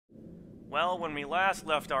Well, when we last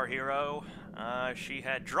left our hero, she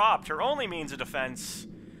had dropped her only means of defense,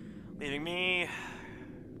 leaving me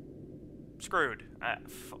screwed.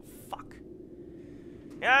 Fuck.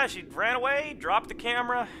 Yeah, she ran away, dropped the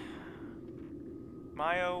camera.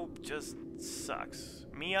 Mio just sucks.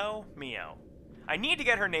 Mio? I need to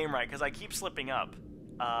get her name right, because I keep slipping up.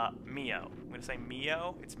 Mio. I'm gonna say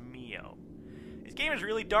Mio. It's Mio. This game is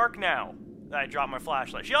really dark now that I dropped my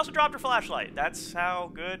flashlight. She also dropped her flashlight. That's how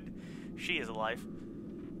good she is alive.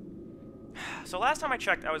 So last time I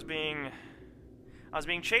checked, I was being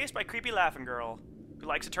chased by creepy laughing girl who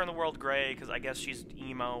likes to turn the world gray because I guess she's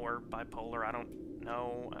emo or bipolar. I don't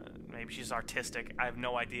know. Maybe she's artistic. I have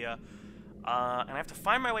no idea. And I have to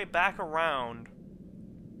find my way back around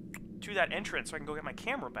to that entrance so I can go get my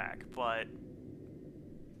camera back. But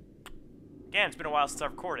again, it's been a while since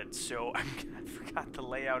I've recorded, so I forgot the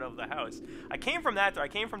layout of the house. I came from that. I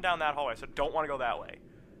came from down that hallway, so don't want to go that way.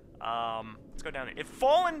 Let's go down there. If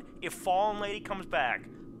Fallen Lady comes back,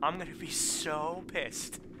 I'm gonna be so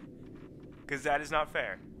pissed. Because that is not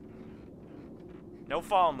fair. No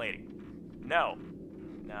Fallen Lady. No.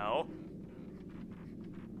 No.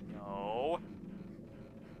 No.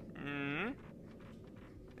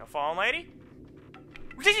 No Fallen Lady?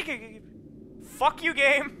 Fuck you,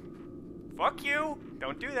 game. Fuck you.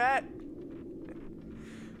 Don't do that.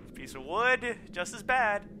 Piece of wood, just as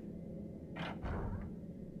bad.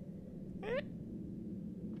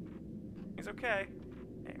 It's okay.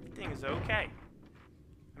 Everything is okay.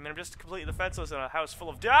 I mean, I'm just completely defenseless in a house full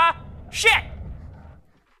of shit!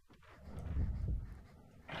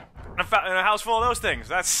 In a house full of those things.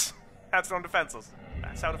 That's when I'm defenseless.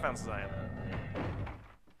 That's how defenseless I am.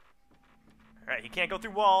 Alright, he can't go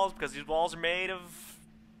through walls because these walls are made of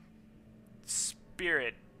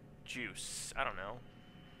spirit juice. I don't know.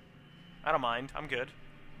 I don't mind. I'm good.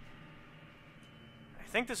 I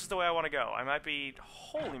think this is the way I want to go. I might be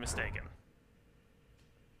wholly mistaken.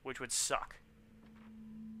 Which would suck.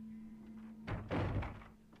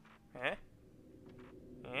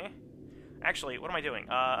 Actually, what am I doing?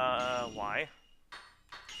 Y.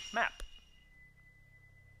 Map.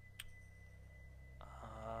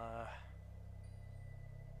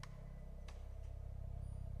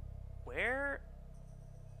 Where?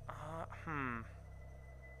 I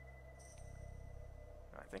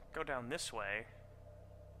think go down this way.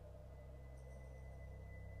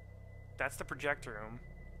 That's the projector room.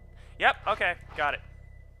 Yep, okay, got it.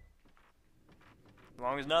 As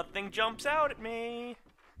long as nothing jumps out at me.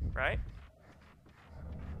 Right?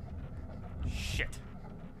 Shit.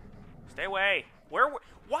 Stay away.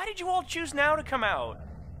 Why did you all choose now to come out?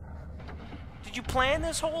 Did you plan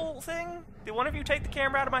this whole thing? Did one of you take the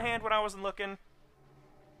camera out of my hand when I wasn't looking?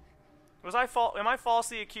 Am I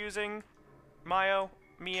falsely accusing Mio?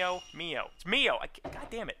 It's Mio. God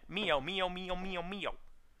damn it. Mio. Mio.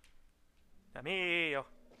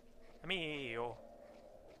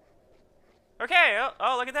 Okay,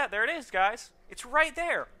 oh, look at that. There it is, guys. It's right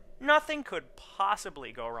there. Nothing could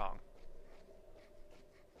possibly go wrong.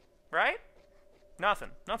 Right?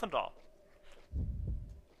 Nothing. Nothing at all.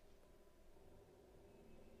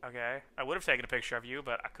 Okay. I would have taken a picture of you,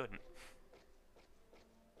 but I couldn't.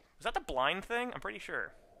 Was that the blind thing? I'm pretty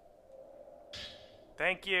sure.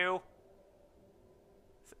 Thank you.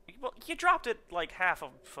 Well, you dropped it like half a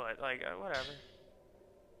foot. Like, whatever.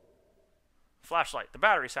 Flashlight. The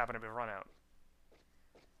batteries happen to be run out.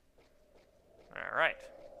 Alright.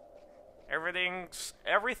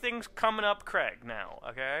 Everything's coming up Craig now,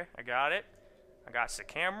 okay? I got it. I got the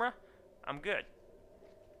camera. I'm good.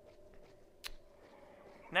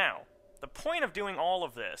 Now, the point of doing all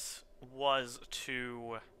of this was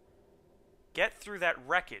to get through that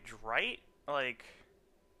wreckage, right? Like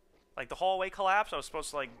the hallway collapse, I was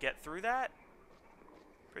supposed to, like, get through that?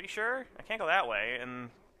 Pretty sure? I can't go that way, and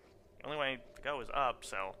the only way to go is up,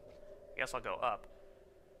 so I guess I'll go up.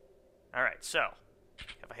 Alright, so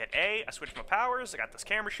if I hit A, I switch my powers, I got this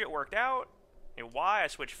camera shit worked out. Hit Y, I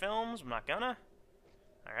switch films, I'm not gonna.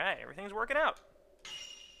 Alright, everything's working out.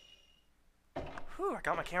 Whew, I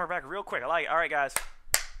got my camera back real quick. I like it. Alright, guys.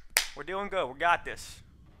 We're doing good. We got this.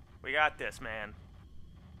 We got this, man.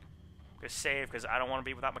 Just save, because I don't want to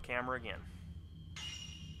be without my camera again.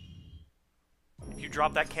 If you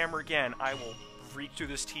drop that camera again, I will reach through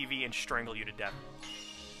this TV and strangle you to death.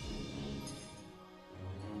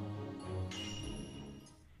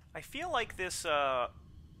 I feel like this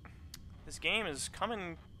game is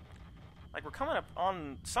coming... Like, we're coming up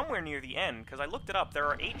on somewhere near the end, because I looked it up. There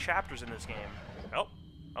are 8 chapters in this game.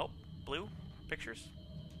 Oh, blue pictures.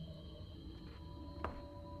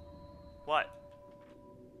 What?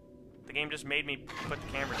 The game just made me put the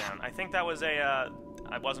camera down. I think that was a,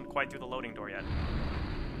 I wasn't quite through the loading door yet.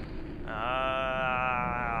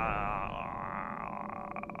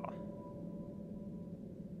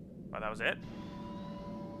 Oh, that was it?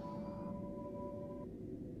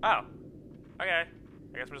 Oh. Okay.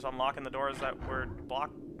 I guess we're just unlocking the doors that were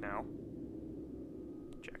blocked now.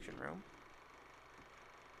 Projection room.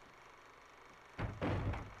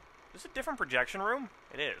 Is this a different projection room?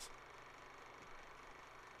 It is.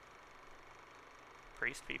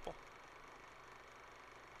 Priest people.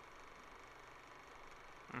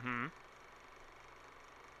 Mm-hmm.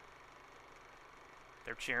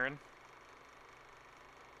 They're cheering.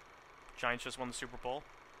 Giants just won the Super Bowl.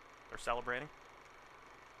 They're celebrating.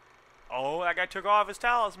 Oh, that guy took off his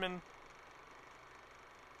talisman.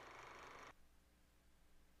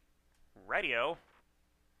 Radio.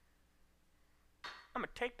 I'm gonna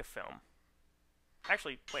take the film.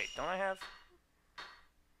 Actually, wait, don't I have...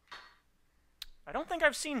 I don't think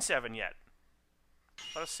I've seen 7 yet.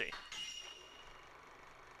 Let us see.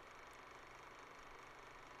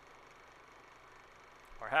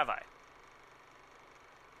 Or have I?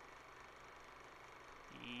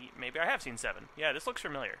 Maybe I have seen 7. Yeah, this looks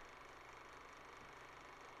familiar.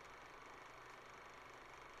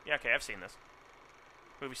 Yeah, okay, I've seen this.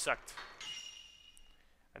 Movie sucked.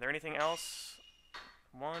 Are there anything else?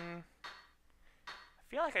 1... I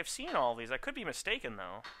feel like I've seen all of these. I could be mistaken,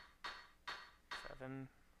 though. 7,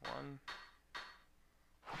 1...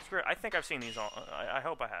 Screw it. I think I've seen these all. I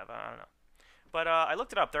hope I have. I don't know. But I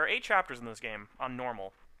looked it up. There are 8 chapters in this game on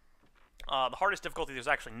normal. The hardest difficulty there's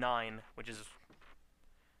actually 9, which is...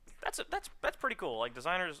 That's pretty cool. Like,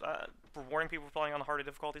 designers rewarding people for playing on the harder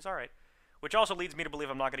difficulties, alright. Which also leads me to believe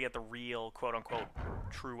I'm not going to get the real, quote-unquote,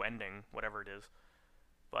 true ending, whatever it is.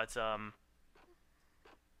 But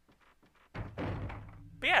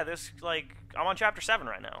yeah, this, like, I'm on Chapter 7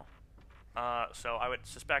 right now. So I would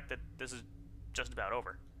suspect that this is just about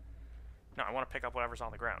over. No, I want to pick up whatever's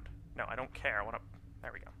on the ground. No, I don't care. I want to...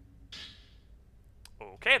 There we go.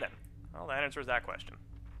 Okay, then. Well, that answers that question.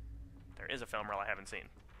 There is a film reel I haven't seen.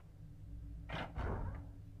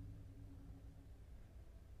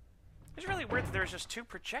 It's really weird that there's just 2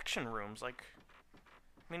 projection rooms. Like,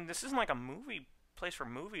 I mean, this isn't like a movie place for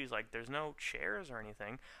movies. Like, there's no chairs or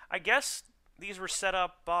anything. I guess these were set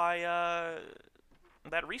up by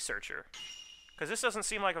that researcher. Because this doesn't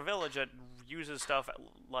seem like a village that uses stuff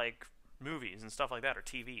like movies and stuff like that, or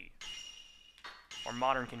TV. Or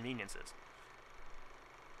modern conveniences.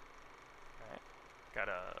 Alright. Got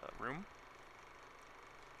a room.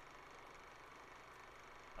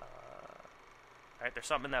 Alright, there's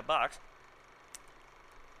something in that box.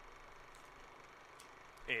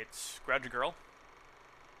 It's Grudge Girl.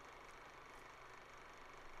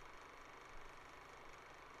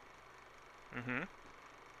 Mm-hmm.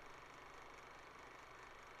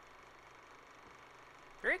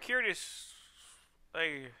 Very curious.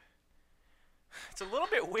 Like, it's a little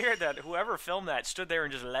bit weird that whoever filmed that stood there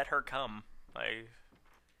and just let her come. Like,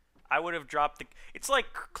 I would have dropped the... It's like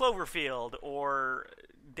Cloverfield or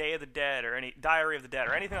Day of the Dead or any Diary of the Dead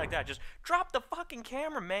or anything like that. Just drop the fucking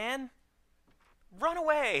camera, man. Run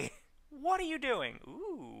away. What are you doing?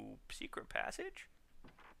 Ooh, secret passage.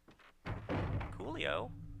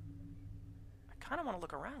 Coolio. I kind of want to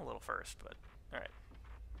look around a little first, but all right.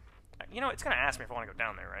 You know, it's gonna ask me if I want to go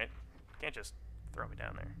down there, right? Can't just throw me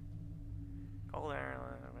down there. Go there.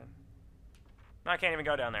 No, I can't even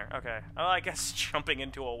go down there. Okay. Well, I guess jumping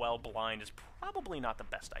into a well blind is probably not the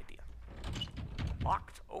best idea.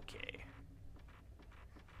 Locked. Okay.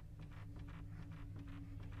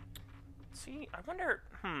 See, I wonder...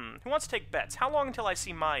 Who wants to take bets? How long until I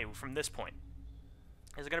see Mayu from this point?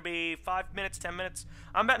 Is it going to be 5 minutes, 10 minutes?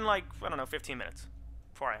 I'm betting, like, I don't know, 15 minutes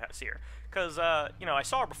before I see her. Because, you know, I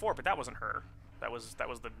saw her before, but that wasn't her. That was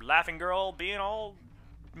the laughing girl being all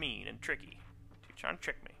mean and tricky. She's trying to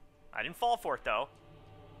trick me. I didn't fall for it, though.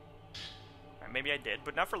 Or maybe I did,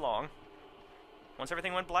 but not for long. Once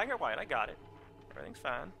everything went black or white, I got it. Everything's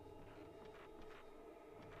fine.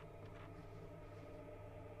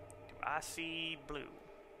 Do I see blue?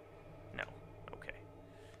 No. Okay.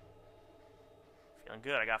 Feeling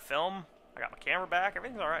good. I got film. I got my camera back.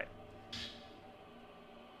 Everything's alright.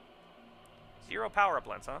 0 power-up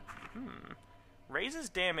lens, huh? Raises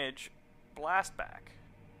damage. Blast back.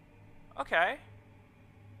 Okay.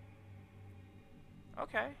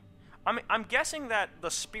 Okay. I'm guessing that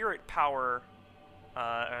the spirit power...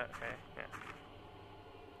 okay, yeah.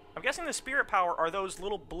 I'm guessing the spirit power are those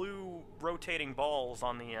little blue rotating balls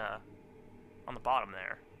on the bottom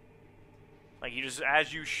there. Like, you just,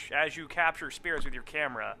 as you capture spirits with your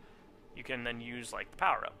camera, you can then use, like, the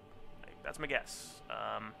power-up. Like, that's my guess.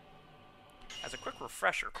 As a quick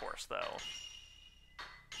refresher course, though...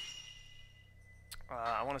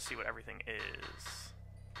 I want to see what everything is.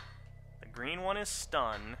 The green one is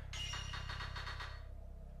stun.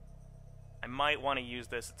 I might want to use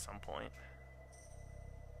this at some point.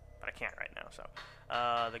 But I can't right now, so.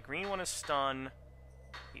 The green one is stun.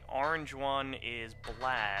 The orange one is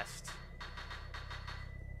blast.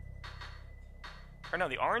 Or no,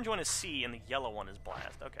 the orange one is C and the yellow one is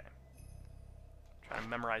blast. Okay. Trying to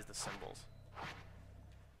memorize the symbols.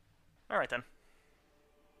 Alright then.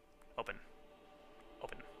 Open.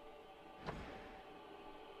 Open.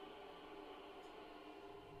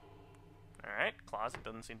 Alright, closet.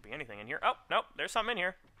 Doesn't seem to be anything in here. Oh, nope, there's something in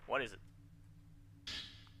here. What is it?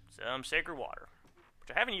 Some sacred water.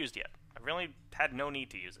 Which I haven't used yet. I've really had no need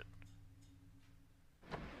to use it.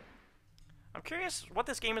 I'm curious what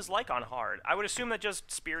this game is like on hard. I would assume that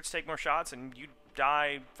just spirits take more shots and you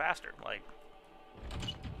die faster. Like...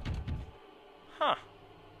 Huh.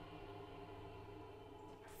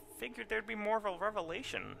 Figured there'd be more of a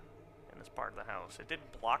revelation in this part of the house. It did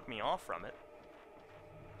block me off from it.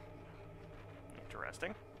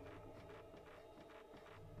 Interesting.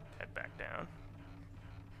 Head back down.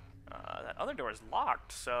 That other door is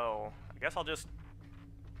locked, so I guess I'll just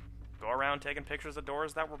go around taking pictures of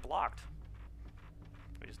doors that were blocked.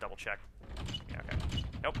 Let me just double check. Yeah, okay.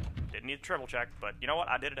 Nope, didn't need to triple check, but you know what?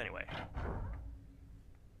 I did it anyway.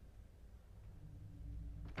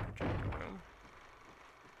 Check the room.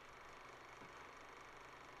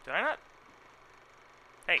 Did I not?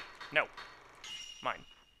 Hey, no. Mine.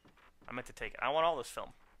 I meant to take it. I want all this film.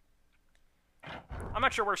 I'm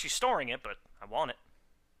not sure where she's storing it, but I want it.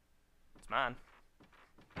 It's mine.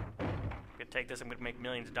 I'm gonna take this, I'm gonna make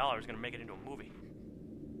millions of dollars, gonna make it into a movie.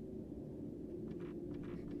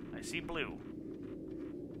 I see blue.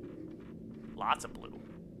 Lots of blue.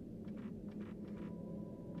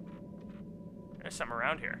 There's something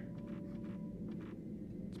around here.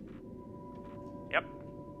 Yep.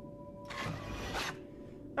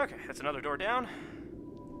 Okay, that's another door down.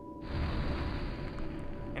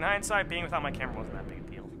 In hindsight, being without my camera wasn't that big a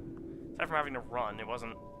deal. Aside from having to run, it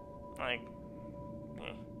wasn't, like,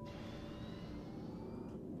 eh.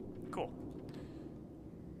 Cool.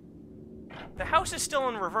 The house is still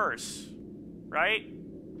in reverse, right?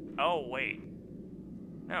 Oh, wait.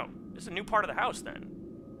 No, this is a new part of the house, then.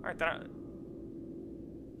 Alright, then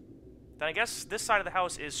I guess this side of the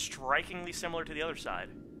house is strikingly similar to the other side.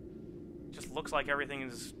 It just looks like everything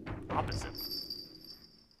is opposite.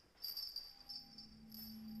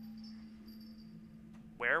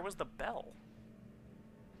 Where was the bell?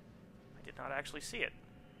 I did not actually see it.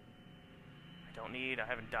 I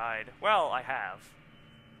haven't died. Well, I have.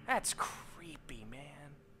 That's creepy,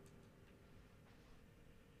 man.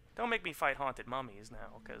 Don't make me fight haunted mummies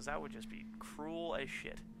now, because that would just be cruel as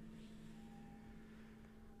shit.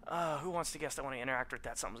 Who wants to guess that when I interact with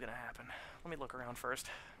that, something's gonna happen? Let me look around first.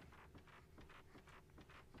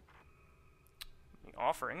 The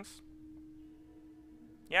offerings.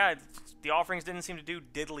 Yeah, the offerings didn't seem to do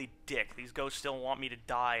diddly dick. These ghosts still want me to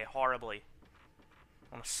die horribly.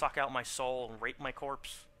 Want to suck out my soul and rape my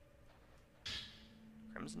corpse.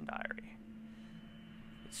 Crimson Diary.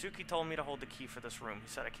 Itsuki told me to hold the key for this room. He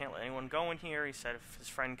said I can't let anyone go in here. He said if his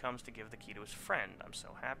friend comes to give the key to his friend. I'm so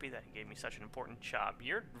happy that he gave me such an important job.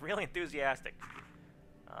 You're really enthusiastic.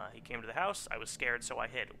 He came to the house. I was scared, so I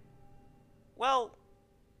hid. Well,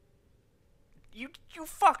 you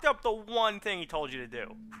fucked up the one thing he told you to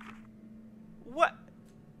do. What?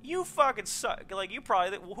 You fucking suck. Like, you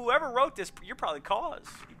probably, whoever wrote this, you're probably cause.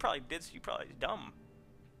 You probably dumb.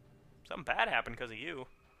 Something bad happened because of you.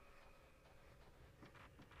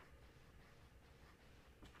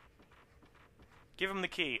 Give him the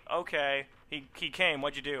key. Okay. He came.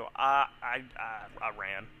 What'd you do? I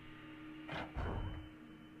ran.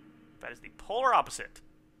 That is the polar opposite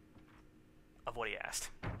of what he asked.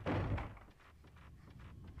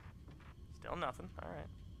 Still nothing. Alright.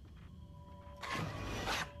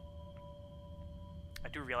 I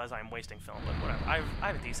do realize I'm wasting film, but whatever. I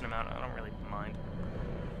have a decent amount. I don't really mind.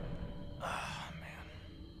 Oh, man.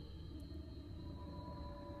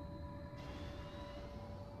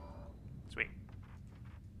 Sweet.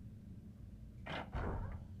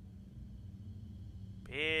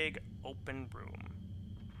 Big open room.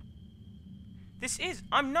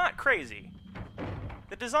 I'm not crazy.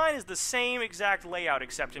 The design is the same exact layout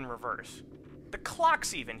except in reverse. The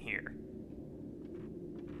clock's even here.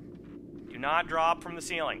 Do not drop from the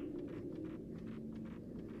ceiling.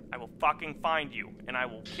 I will fucking find you, and I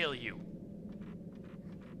will kill you.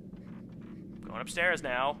 Going upstairs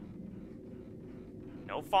now.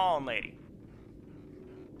 No fallen lady.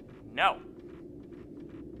 No.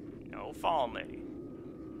 No fallen lady.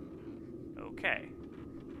 Okay.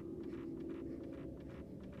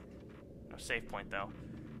 save point, though.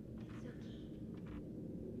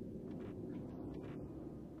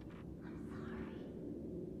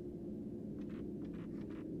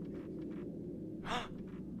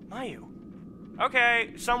 Mayu.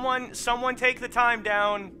 Okay, someone take the time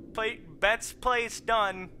down. Bet's place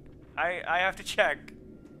done. I have to check.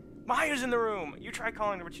 Mayu's in the room. You try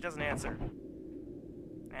calling her, but she doesn't answer.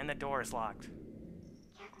 And the door is locked.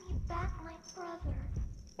 Get me back my brother.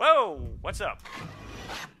 Whoa! What's up?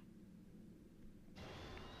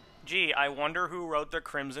 Gee, I wonder who wrote the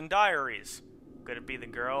Crimson Diaries. Could it be the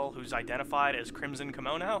girl who's identified as Crimson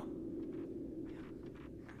Kimono?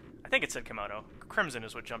 I think it said kimono. Crimson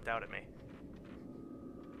is what jumped out at me.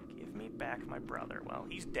 Give me back my brother. Well,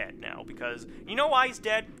 he's dead now because... You know why he's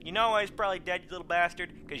dead? You know why he's probably dead, you little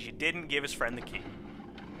bastard? Because you didn't give his friend the key.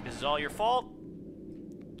 This is all your fault.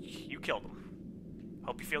 You killed him.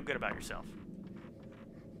 Hope you feel good about yourself.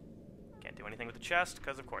 Can't do anything with the chest,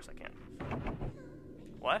 because of course I can.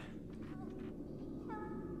 What?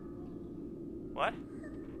 What?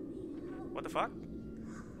 What the fuck?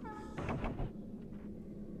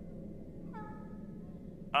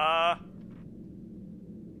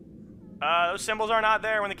 Those symbols are not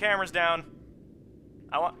there when the camera's down.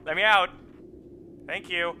 Let me out. Thank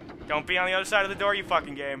you. Don't be on the other side of the door, you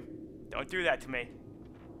fucking game. Don't do that to me.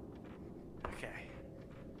 Okay.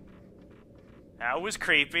 That was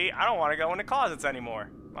creepy. I don't want to go into closets anymore.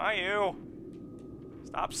 Mayu.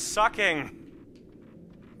 Stop sucking.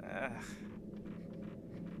 Alright,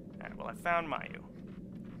 well, I found Mayu.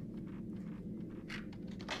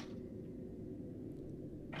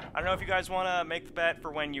 I don't know if you guys want to make the bet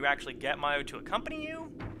for when you actually get Mayu to accompany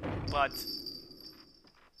you, but...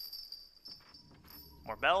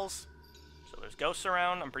 More bells. So there's ghosts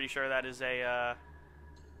around. I'm pretty sure that is a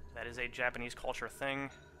Japanese culture thing.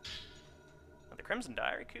 Oh, the Crimson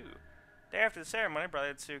Diary, cool. Day after the ceremony,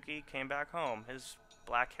 Brother Itsuki came back home. His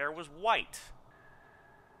black hair was white.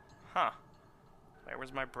 Huh. Where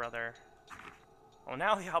was my brother? Well,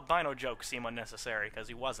 now the albino jokes seem unnecessary, because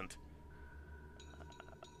he wasn't.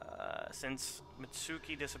 Since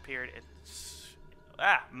Mitsuki disappeared,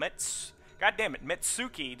 God damn it,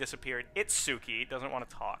 Mitsuki disappeared. Itsuki doesn't want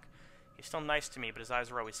to talk. He's still nice to me, but his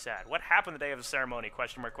eyes are always sad. What happened the day of the ceremony?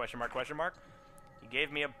 Question mark, question mark, question mark. He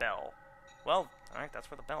gave me a bell. Well, alright,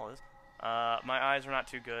 that's where the bell is. My eyes are not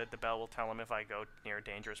too good. The bell will tell him if I go near a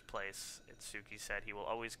dangerous place. Itsuki said he will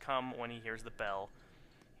always come when he hears the bell.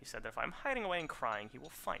 He said that if I'm hiding away and crying, he will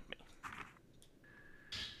find me.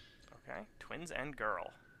 Okay, twins and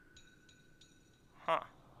girl. Huh.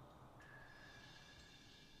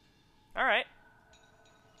 Alright.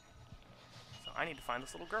 So I need to find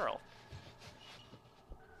this little girl.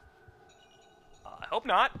 I hope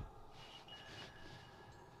not.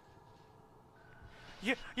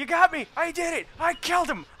 You got me! I did it! I killed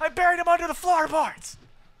him! I buried him under the floorboards!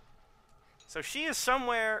 So she is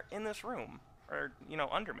somewhere in this room. Or, you know,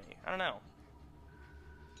 under me. I don't know.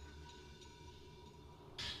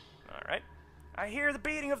 Alright. I hear the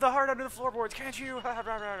beating of the heart under the floorboards, can't you?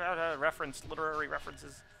 Reference, literary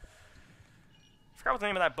references. I forgot what the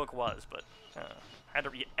name of that book was, but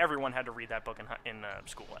everyone had to read that book in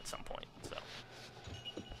school at some point, so.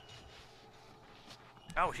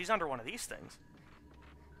 Oh, she's under one of these things.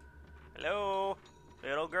 Hello,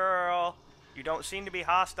 little girl. You don't seem to be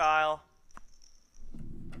hostile.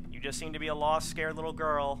 You just seem to be a lost, scared little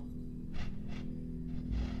girl.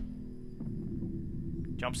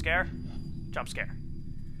 Jump scare? Jump scare.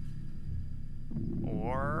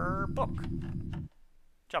 Or book.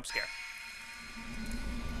 Jump scare.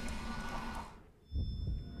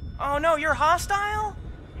 Oh no, you're hostile?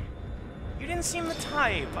 You didn't seem the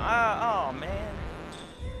type. Oh man.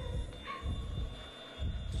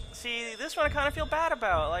 See, this one I kind of feel bad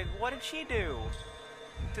about. Like, what did she do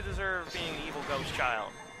to deserve being the evil ghost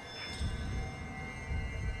child?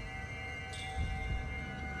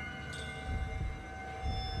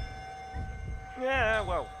 Yeah,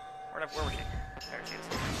 whoa. Where was she? There she is.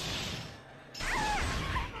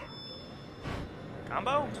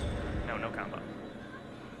 Combo? No, no combo.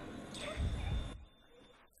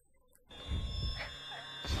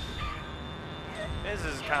 This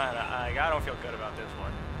is kind of, I don't feel good about this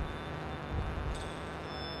one.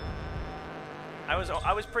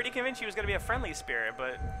 I was pretty convinced she was going to be a friendly spirit,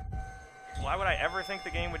 but why would I ever think the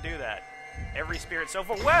game would do that? Every spirit so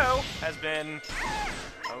far, whoa, has been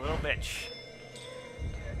a little bitch.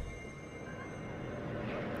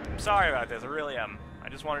 I'm sorry about this, I really am. I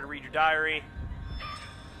just wanted to read your diary.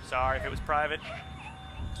 Sorry if it was private.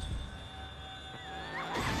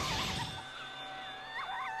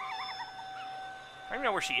 I don't even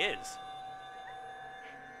know where she is.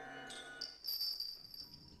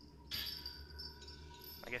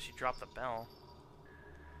 guess you dropped the bell.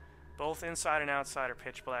 Both inside and outside are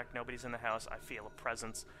pitch black. Nobody's in the house. I feel a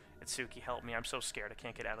presence. Itsuki, help me. I'm so scared I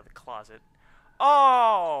can't get out of the closet.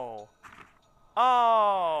 Oh!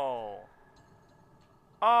 Oh!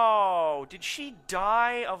 Oh! Did she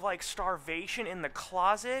die of, like, starvation in the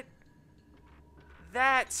closet?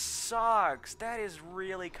 That sucks. That is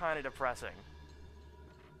really kind of depressing.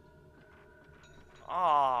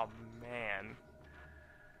 Oh, man.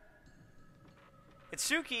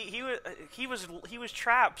 Itsuki, he was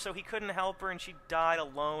trapped, so he couldn't help her, and she died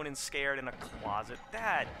alone and scared in a closet.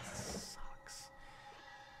 That sucks.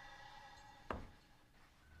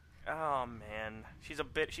 Oh man,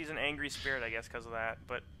 she's an angry spirit, I guess, because of that.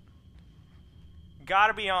 But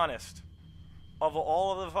gotta be honest, of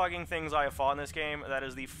all of the fucking things I have fought in this game, that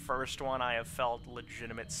is the first one I have felt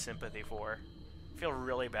legitimate sympathy for. I feel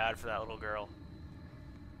really bad for that little girl.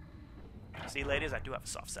 See, ladies, I do have a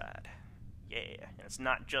soft side. Yeah, and it's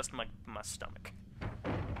not just my stomach.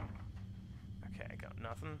 Okay, I got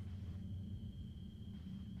nothing.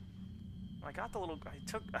 I got the little...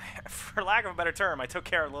 for lack of a better term, I took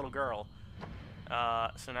care of the little girl.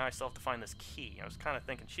 So now I still have to find this key. I was kind of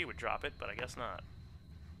thinking she would drop it, but I guess not.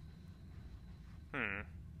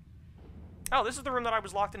 Oh, this is the room that I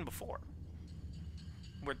was locked in before.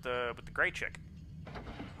 With the gray chick.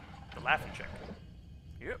 The laughing chick.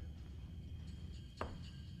 Yep.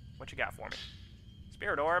 What you got for me?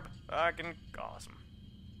 Spirit orb. Fucking awesome.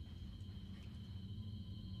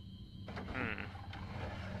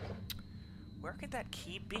 Where could that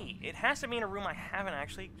key be? It has to be in a room I haven't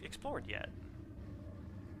actually explored yet.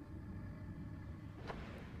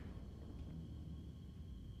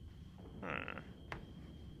 Well,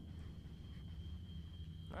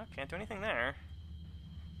 can't do anything there.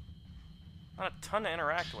 Not a ton to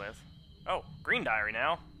interact with. Oh, green diary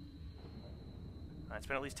now. It's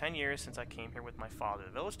been at least 10 years since I came here with my father.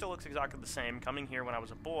 The village still looks exactly the same. Coming here when I was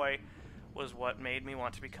a boy was what made me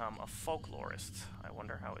want to become a folklorist. I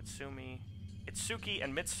wonder how Itsuki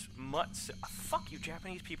and fuck you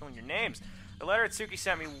Japanese people and your names. The letter Itsuki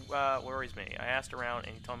sent me worries me. I asked around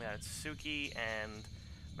and he told me that Itsuki and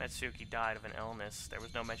Mitsuki died of an illness. There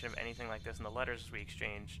was no mention of anything like this in the letters we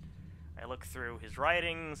exchanged. I looked through his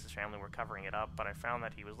writings. His family were covering it up, but I found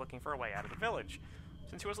that he was looking for a way out of the village.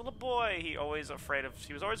 Since he was a little boy, he was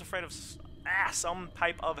always afraid of some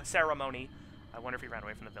type of ceremony. I wonder if he ran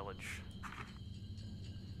away from the village.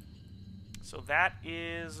 So that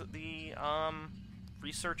is the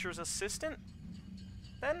researcher's assistant,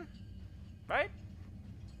 then, right?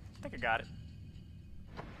 I think I got it.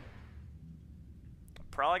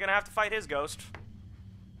 Probably gonna have to fight his ghost.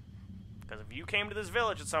 Because if you came to this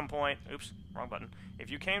village at some point, oops, wrong button. If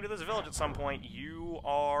you came to this village at some point, you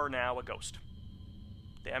are now a ghost.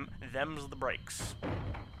 Them's the breaks.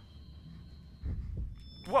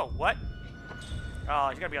 Whoa, what? Oh,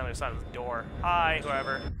 he's gotta be on the other side of the door. Hi,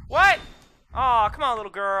 whoever. What? Aw, come on,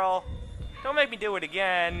 little girl. Don't make me do it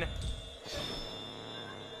again.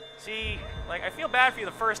 See, like, I feel bad for you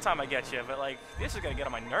the first time I get you, but, like, this is gonna get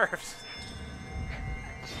on my nerves.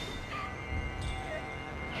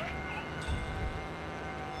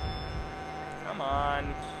 Come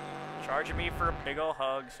on. Charging me for a big ol'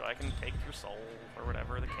 hug so I can take your soul, or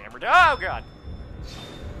whatever the camera does. Oh, God!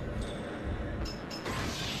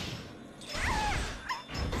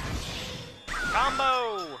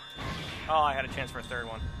 Combo! Oh, I had a chance for a third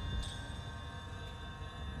one.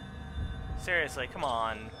 Seriously, come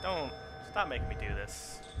on. Don't. Stop making me do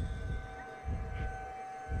this.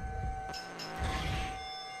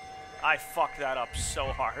 I fucked that up so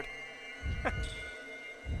hard.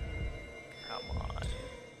 Come on.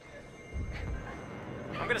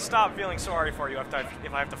 I'm gonna stop feeling sorry for you if I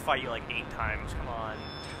have to fight you like 8 times. Come on.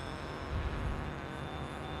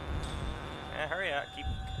 Yeah, hurry up.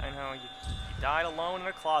 I know, you died alone in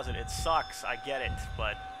a closet. It sucks. I get it,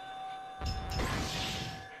 but...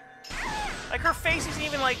 Like, her face isn't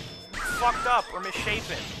even, like, fucked up or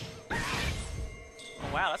misshapen.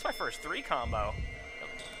 Oh, wow, that's my first 3 combo.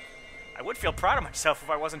 I would feel proud of myself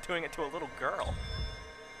if I wasn't doing it to a little girl.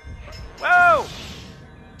 Whoa!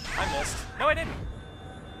 I missed. No, I didn't.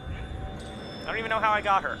 I don't even know how I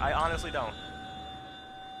got her. I honestly don't.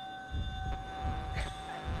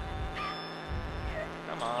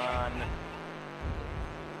 Come on.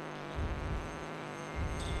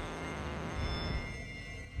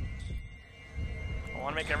 I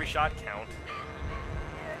want to make every shot count.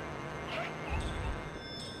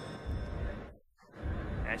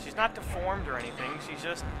 And she's not deformed or anything. She's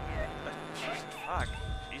just... fuck.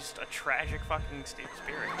 She's a tragic fucking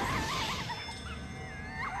spirit.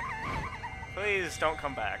 Please don't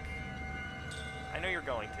come back. I know you're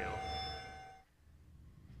going to.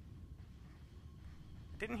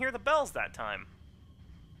 Didn't hear the bells that time.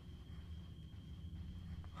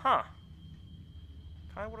 Huh.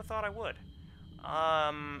 Kinda would've thought I would.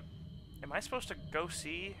 Am I supposed to go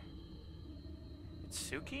see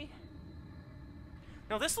Itsuki?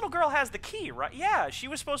 No, this little girl has the key, right? Yeah, she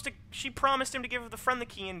was supposed to... She promised him to give the friend the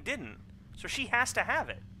key and didn't. So she has to have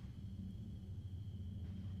it.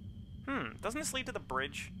 Doesn't this lead to the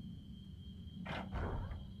bridge?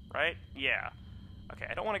 Right? Yeah. Okay,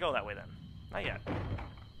 I don't want to go that way then. Not yet.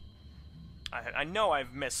 I know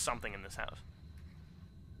I've missed something in this house.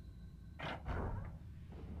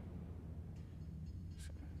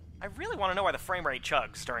 I really want to know why the frame rate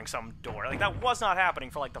chugs during some door. Like, that was not happening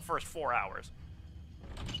for, like, the first 4 hours.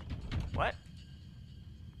 What?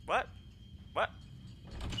 What? What?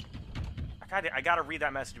 I gotta read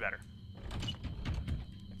that message better.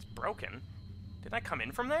 It's broken. Didn't I come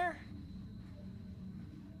in from there?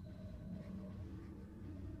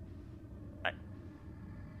 I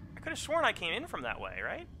could have sworn I came in from that way,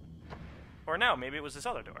 right? Or no, maybe it was this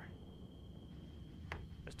other door.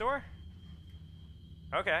 This door?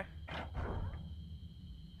 Okay.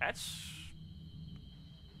 That's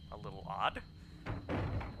a little odd.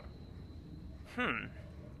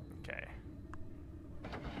 Okay.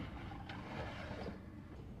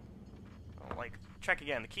 I'll, like, check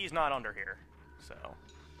again. The key's not under here, so...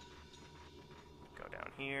 Go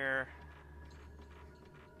down here.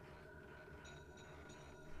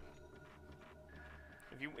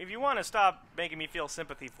 If you want to stop making me feel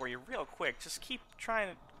sympathy for you real quick, just keep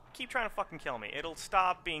trying to fucking kill me. It'll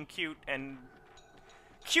stop being cute, and...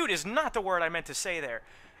 Cute is not the word I meant to say there.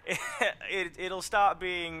 It'll stop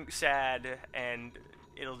being sad, and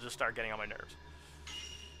it'll just start getting on my nerves.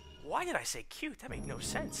 Why did I say cute? That made no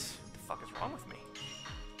sense. What the fuck is wrong with me?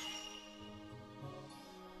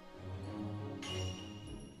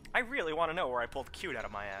 I really want to know where I pulled cute out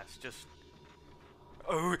of my ass. Just...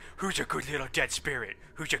 Oh, who's a good little dead spirit?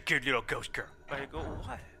 Who's a good little ghost girl? Like,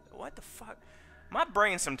 what? What the fuck? My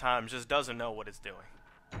brain sometimes just doesn't know what it's doing.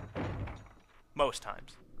 Most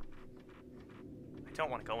times. I don't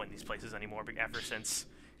want to go in these places anymore ever since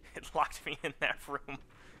it locked me in that room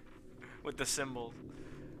with the symbols.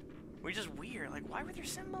 Which is weird. Like, why were there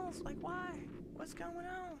symbols? Like, why? What's going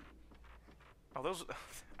on? Oh, those...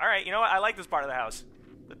 Alright, you know what? I like this part of the house.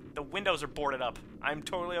 The windows are boarded up. I'm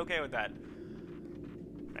totally okay with that.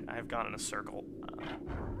 I've gone in a circle.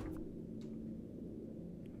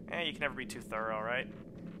 You can never be too thorough, right?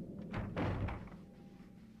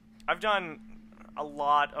 I've done a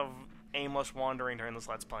lot of aimless wandering during this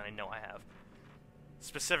Let's Play, and I know I have.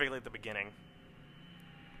 Specifically at the beginning.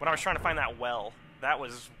 When I was trying to find that well, that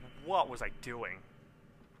was... What was I doing?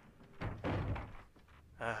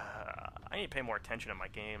 I need to pay more attention to my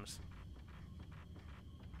games.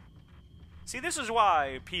 See, this is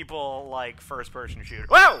why people like first-person shooters.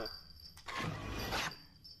 Whoa!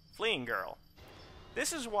 Fleeing girl.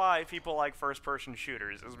 This is why people like first-person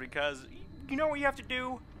shooters, is because, you know what you have to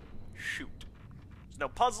do? Shoot. There's no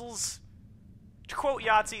puzzles. To quote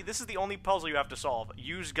Yahtzee, this is the only puzzle you have to solve.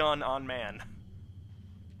 Use gun on man.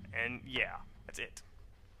 And yeah, that's it.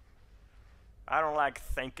 I don't like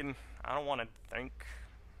thinking. I don't want to think.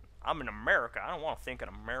 I'm in America. I don't want to think in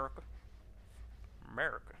America.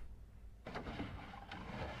 America.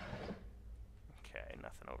 Okay,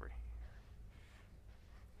 nothing over here.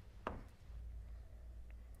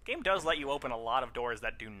 The game does let you open a lot of doors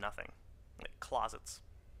that do nothing. Like closets.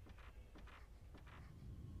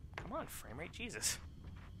 Come on, frame rate, Jesus.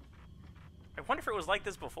 I wonder if it was like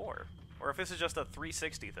this before, or if this is just a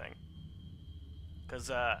 360 thing.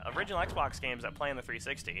 Because original Xbox games that play on the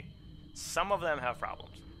 360, some of them have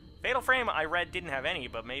problems. Fatal Frame, I read, didn't have any,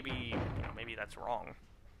 but maybe, you know, maybe that's wrong.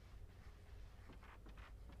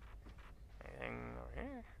 Anything over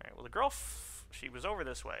here? Alright, well the girl, she was over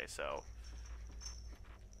this way, so...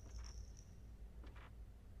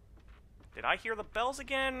 Did I hear the bells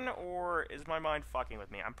again, or is my mind fucking with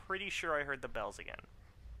me? I'm pretty sure I heard the bells again.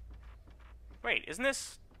 Wait, isn't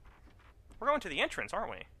this... We're going to the entrance,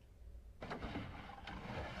 aren't we?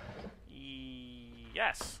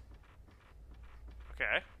 Yes.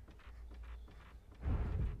 Okay.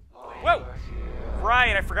 Whoa!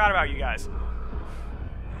 Right, I forgot about you guys.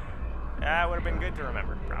 That would have been good to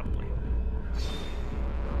remember, probably.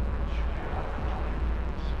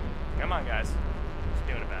 Come on, guys. What's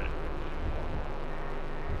doing about it?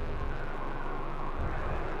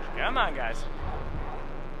 Come on, guys.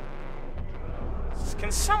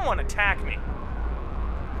 Can someone attack me?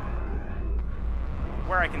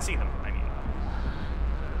 Where I can see them, I mean.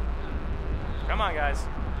 Come on, guys.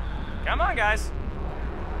 Come on, guys.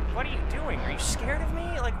 What are you doing? Are you scared of me?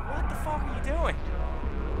 Like, what the fuck are you doing?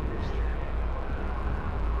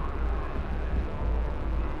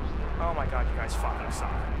 Oh my god, you guys fucking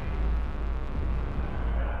suck.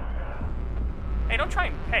 Hey, don't try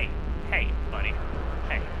and... Hey, buddy.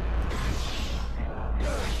 Hey.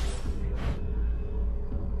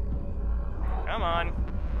 Come on.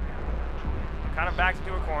 I'm kind of backed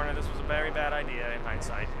into a corner. This was a very bad idea in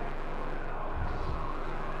hindsight.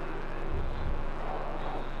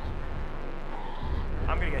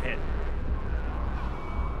 I'm gonna get hit.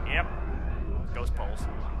 Yep. Ghost poles.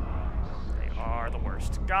 They are the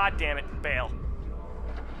worst. God damn it. Bail.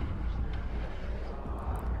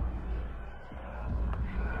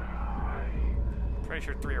 Pretty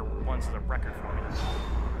sure 3 or 1's is a record for me.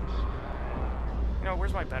 You know,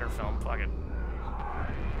 where's my better film? Fuck it.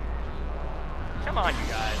 Come on, you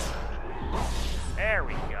guys. There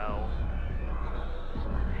we go.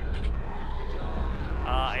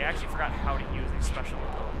 I actually forgot how to use these special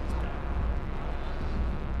abilities.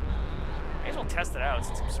 May as well test it out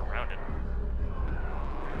since I'm surrounded.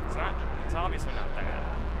 It's obviously not bad.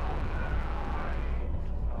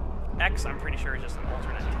 X, I'm pretty sure, is just an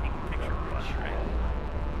alternate taking picture button, right?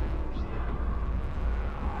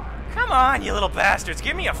 Come on, you little bastards!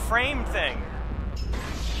 Give me a frame thing!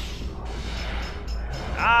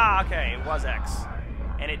 Ah, okay, it was X.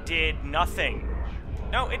 And it did nothing.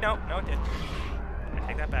 No, it did. I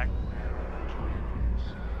take that back.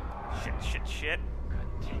 Shit.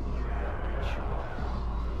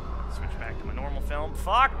 Switch back to my normal film.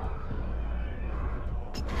 Fuck!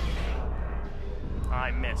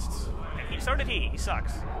 I missed. And so did he. He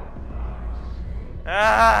sucks.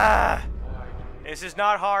 Ah! This is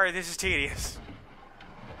not hard. This is tedious.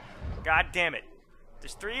 God damn it.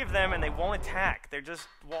 There's 3 of them and they won't attack. They're just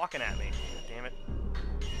walking at me. God damn it.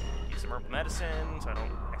 Use some herbal medicine so I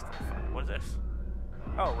don't accidentally fuck. What is this?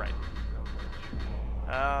 Oh, right.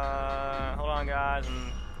 Hold on, guys.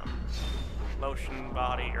 Lotion,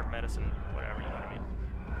 body, or medicine, whatever, you know what I mean.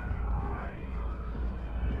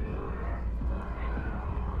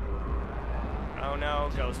 Oh no,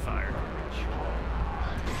 ghost fire.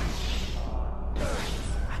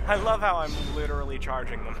 I love how I'm literally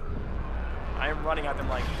charging them. I am running at them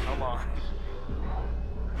like, come on.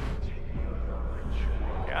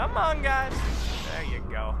 Come on, guys. There you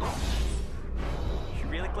go. You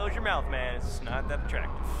should really close your mouth, man. It's not that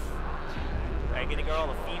attractive. I'm gonna go all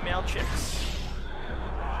the female chicks.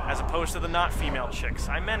 As opposed to the not female chicks.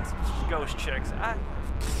 I meant ghost chicks.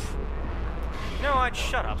 You know what?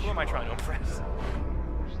 Shut up. Who am I trying to impress?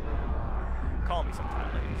 Call me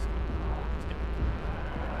sometime, ladies.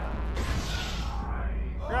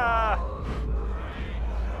 Ah!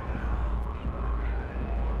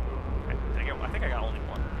 I think I got only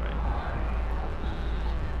one, right?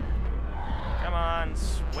 Come on,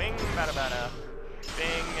 swing, bada bada.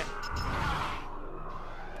 Bing.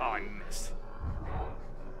 Oh, I missed.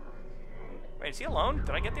 Wait, is he alone?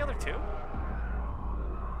 Did I get the other 2?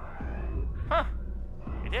 Huh.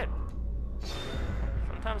 I did.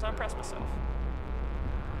 Sometimes I impress myself.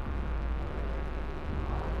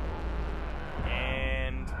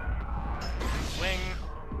 And... swing.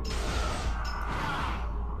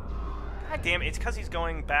 God damn it, it's because he's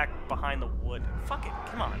going back behind the wood. Fuck it,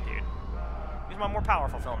 come on, dude. Use my more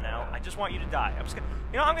powerful film now. I just want you to die. I'm just gonna...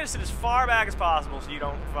 You know, I'm gonna sit as far back as possible so you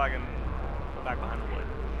don't fucking go back behind the wood.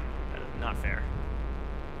 That is not fair.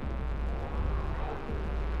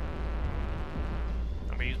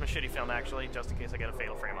 I'm gonna use my shitty film, actually, just in case I get a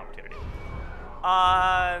fatal frame opportunity.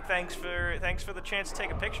 Thanks for the chance to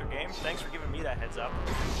take a picture, game. Thanks for giving me that heads up.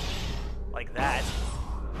 Like that.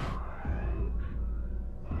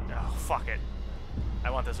 Oh, fuck it. I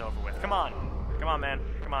want this over with. Come on. Come on, man.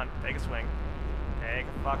 Come on. Take a swing. Take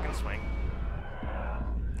a fucking swing.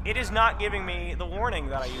 It is not giving me the warning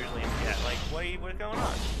that I usually get. Like, what's going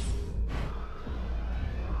on?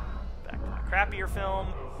 Back to my crappier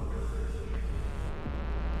film.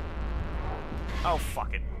 Oh,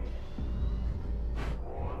 fuck it.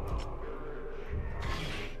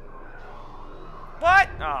 What?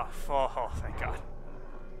 Oh, thank God.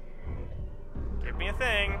 Give me a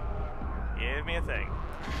thing. Give me a thing.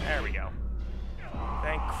 There we go.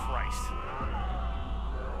 Thank Christ.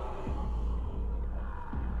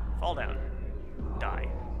 Fall down. Die.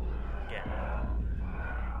 Again.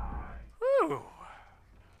 Whew.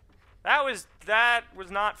 That was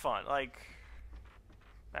not fun. Like,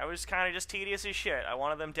 that was kind of just tedious as shit. I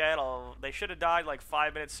wanted them dead. They should have died like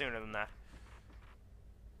 5 minutes sooner than that.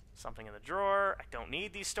 Something in the drawer. I don't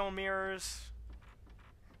need these stone mirrors.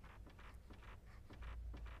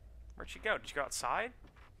 Where'd she go? Did she go outside?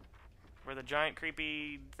 Where the giant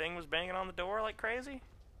creepy thing was banging on the door like crazy?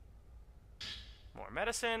 More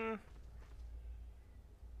medicine.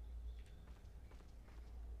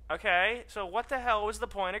 Okay, so what the hell was the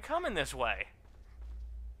point of coming this way?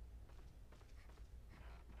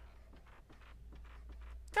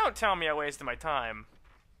 Don't tell me I wasted my time.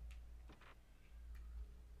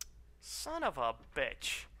 Son of a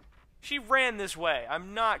bitch. She ran this way.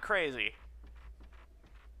 I'm not crazy.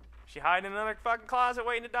 She hiding in another fucking closet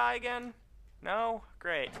waiting to die again? No?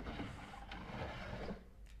 Great.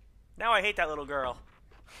 Now I hate that little girl.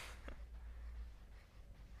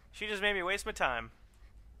 She just made me waste my time.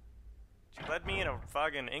 She led me in a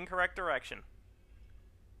fucking incorrect direction.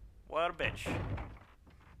 What a bitch.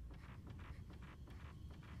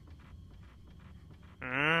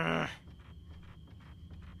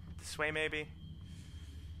 This way, maybe?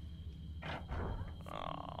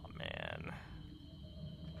 Oh, man.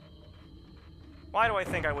 Why do I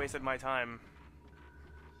think I wasted my time?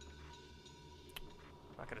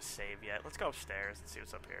 I'm not gonna save yet. Let's go upstairs and see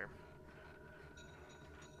what's up here.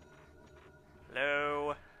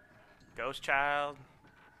 Hello? Ghost child?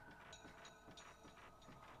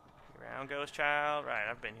 You around, ghost child? Right,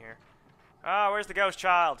 I've been here. Oh, where's the ghost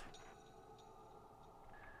child?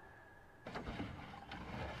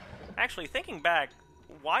 Actually, thinking back,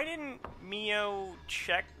 why didn't Mio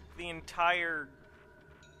check the entire...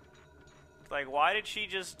 Like, why did she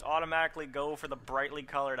just automatically go for the brightly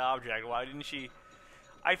colored object? Why didn't she...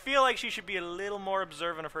 I feel like she should be a little more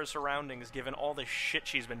observant of her surroundings, given all the shit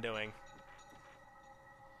she's been doing.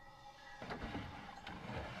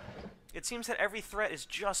 It seems that every threat is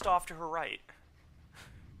just off to her right.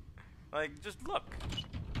 Like, just look.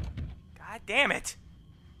 God damn it!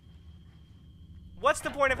 What's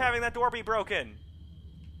the point of having that door be broken?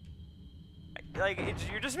 Like,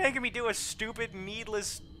 you're just making me do a stupid,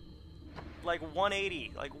 needless, like,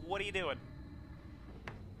 180. Like, what are you doing?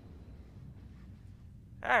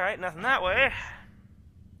 Alright, nothing that way.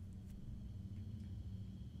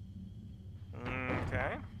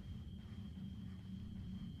 Okay.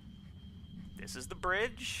 This is the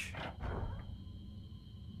bridge.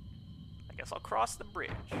 I guess I'll cross the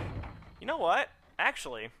bridge. You know what?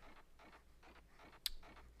 Actually...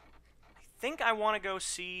 I think I want to go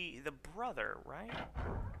see the brother, right?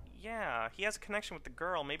 Yeah, he has a connection with the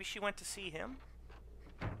girl. Maybe she went to see him?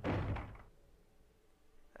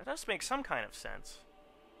 That does make some kind of sense.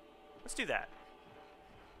 Let's do that.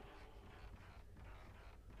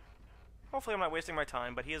 Hopefully I'm not wasting my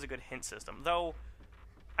time, but he has a good hint system. Though,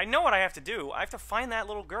 I know what I have to do. I have to find that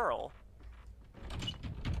little girl.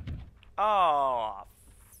 Oh,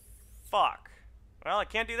 fuck. Well, I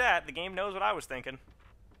can't do that. The game knows what I was thinking.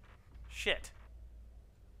 Shit.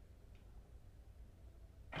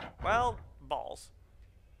 Well, balls.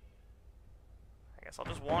 I guess I'll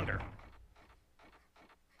just wander.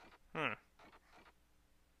 I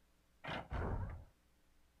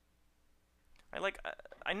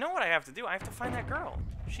know what I have to do. I have to find that girl.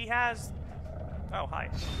 She has... Oh, hi.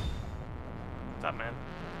 What's up, man?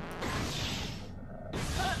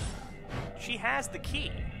 She has the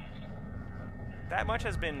key. That much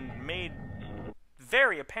has been made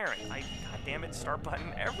very apparent. God damn it, start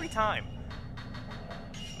button every time.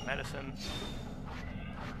 Medicine.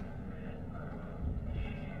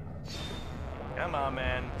 Come on,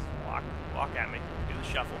 man. Walk at me. Do the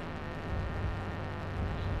shuffle.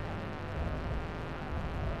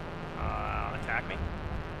 Attack me.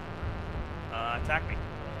 Attack me.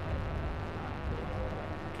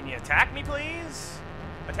 Can you attack me, please?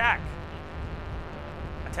 Attack.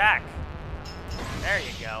 Attack. There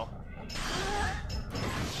you go.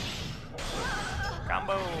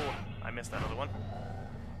 Combo. I missed that other one.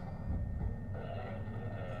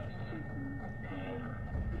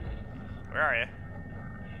 Where are you?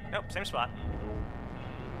 Nope, same spot.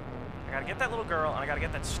 I gotta get that little girl, and I gotta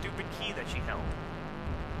get that stupid key that she held.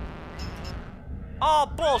 Oh,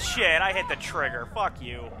 bullshit! I hit the trigger. Fuck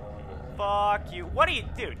you. Fuck you. What are you...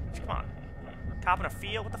 Dude, come on. Topping a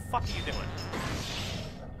field? What the fuck are you doing?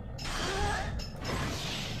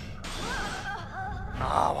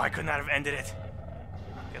 Oh, why couldn't that have ended it?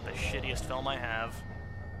 Get the shittiest film I have.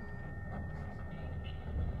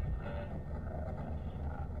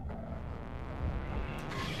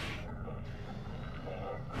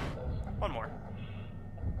 One more.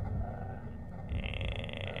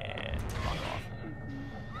 And fuck off.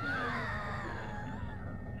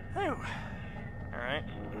 Whew. Alright.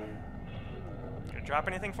 Gonna drop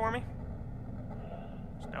anything for me?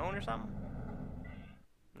 Stone or something?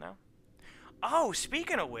 No? Oh,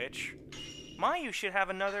 speaking of which, Mayu should have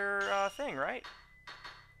another thing, right?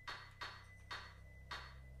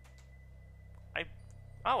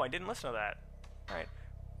 I didn't listen to that. Alright.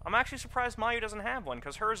 I'm actually surprised Mayu doesn't have one,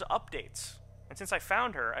 because hers updates. And since I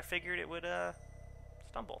found her, I figured it would,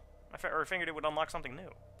 stumble. I figured it would unlock something new.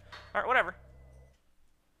 Alright, whatever.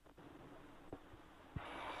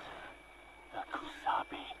 The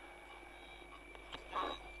Kusabi.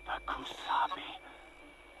 The Kusabi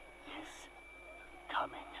is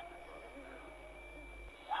coming.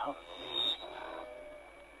 Help me.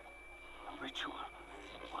 The ritual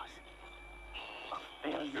was a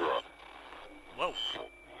failure. Whoa.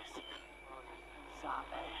 This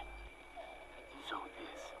Sabe. So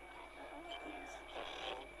this is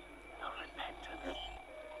the repentance.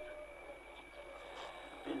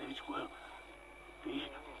 The village will be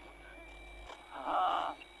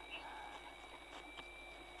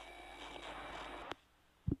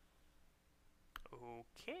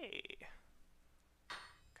Okay.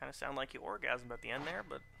 Kind of sound like you orgasmed at the end there,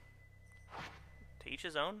 but to each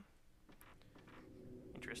his own.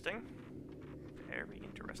 Interesting. Very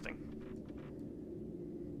interesting.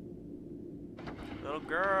 Little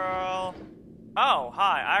girl. Oh,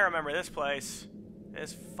 hi. I remember this place.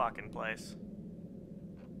 This fucking place.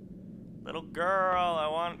 Little girl,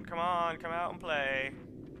 come on, come out and play.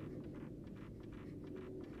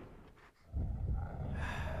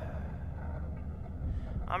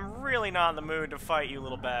 I'm really not in the mood to fight you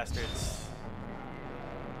little bastards.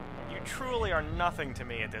 You truly are nothing to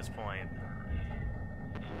me at this point.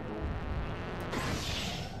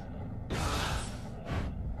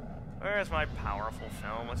 Where's my powerful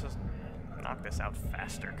film? Let's just knock this out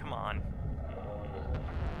faster. Come on.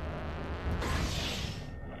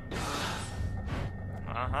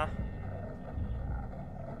 Uh-huh.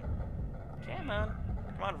 Come on.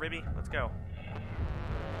 Come on, Ribby. Let's go.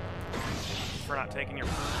 For not taking your...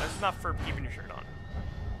 That's not for keeping your shirt on.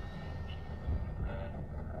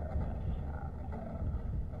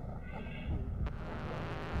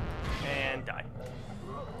 And die.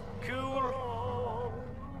 Cool.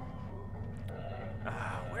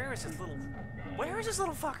 Where is this little... Where is this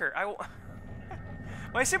little fucker?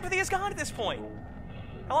 My sympathy is gone at this point.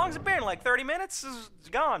 How long's it been? Like 30 minutes? It's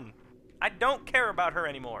gone. I don't care about her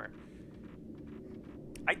anymore.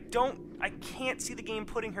 I can't see the game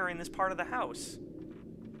putting her in this part of the house.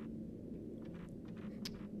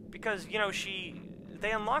 Because, you know,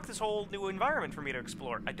 they unlocked this whole new environment for me to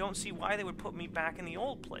explore. I don't see why they would put me back in the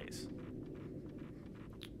old place.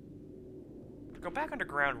 Go back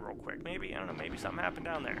underground real quick. Maybe, I don't know, maybe something happened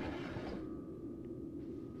down there.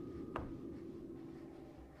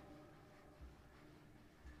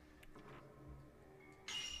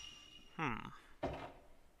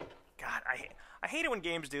 God, I hate it when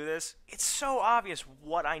games do this. It's so obvious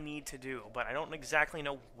what I need to do, but I don't exactly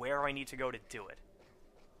know where I need to go to do it.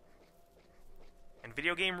 And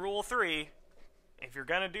video game rule 3, if you're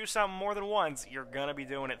gonna do something more than once, you're gonna be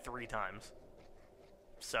doing it 3 times.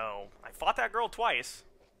 So, I fought that girl twice.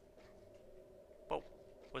 Whoa,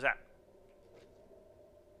 what was that?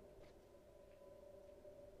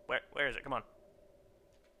 Where is it? Come on.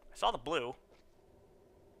 I saw the blue.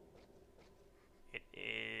 It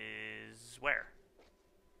is... where?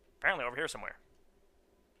 Apparently over here somewhere.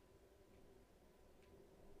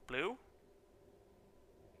 Blue?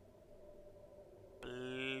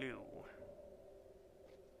 Blue.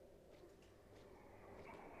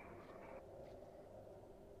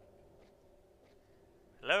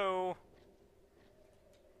 Hello?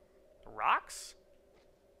 Rocks?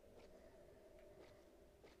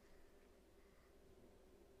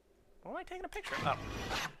 What am I taking a picture of?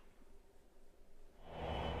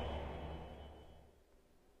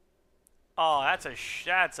 Oh,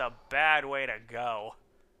 that's a bad way to go.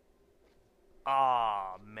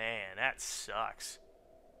 Aw, man, that sucks.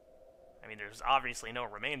 I mean, there's obviously no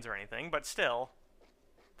remains or anything, but still,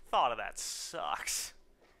 the thought of that sucks.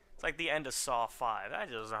 It's like the end of Saw 5. That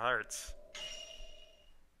just hurts.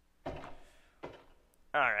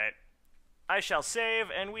 Alright. I shall save,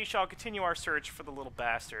 and we shall continue our search for the little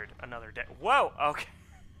bastard another day. Whoa! Okay.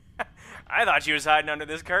 I thought she was hiding under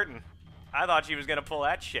this curtain. I thought she was gonna pull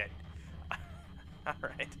that shit.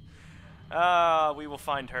 Alright. We will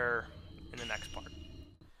find her in the next part.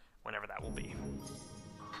 Whenever that will be.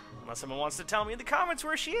 Unless someone wants to tell me in the comments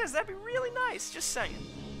where she is, that'd be really nice. Just saying.